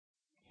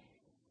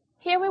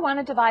Here we want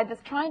to divide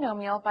this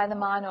trinomial by the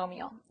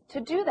monomial. To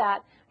do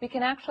that, we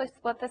can actually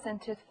split this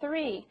into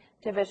 3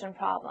 division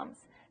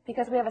problems.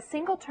 Because we have a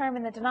single term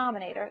in the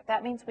denominator,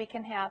 that means we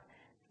can have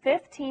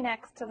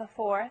 15x to the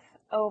 4th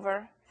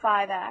over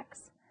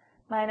 5x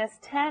minus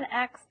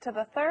 10x to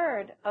the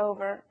 3rd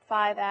over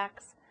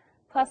 5x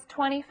plus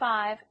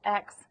 25x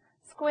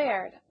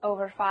squared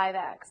over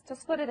 5x to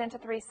split it into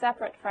 3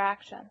 separate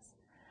fractions.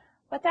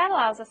 What that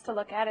allows us to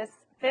look at is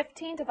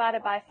 15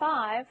 divided by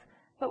 5,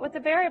 but with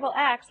the variable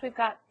x, we've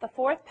got the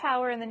 4th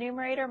power in the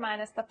numerator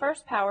minus the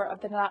 1st power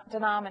of the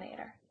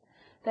denominator.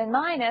 Then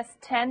minus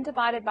 10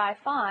 divided by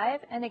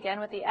 5, and again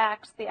with the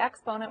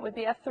exponent would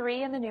be a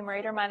 3 in the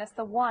numerator minus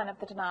the 1 of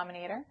the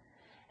denominator.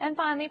 And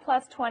finally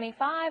plus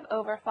 25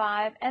 over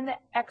 5, and the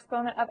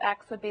exponent of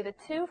x would be the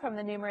 2 from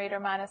the numerator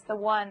minus the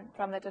 1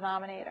 from the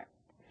denominator.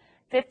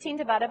 15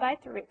 divided by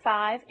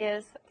 5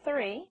 is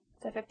 3,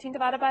 so 15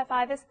 divided by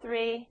 5 is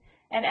 3,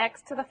 and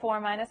x to the 4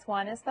 minus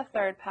 1 is the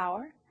 3rd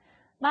power.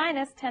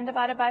 Minus 10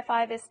 divided by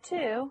 5 is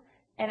 2,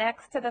 and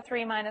x to the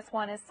 3 minus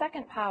 1 is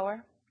 2nd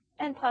power.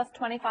 And plus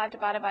 25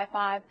 divided by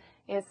 5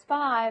 is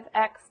 5.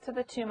 X to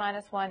the 2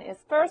 minus 1 is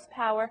 1st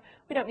power.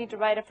 We don't need to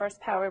write a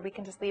 1st power. We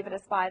can just leave it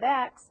as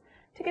 5x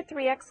to get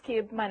 3x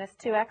cubed minus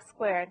 2x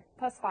squared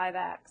plus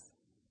 5x.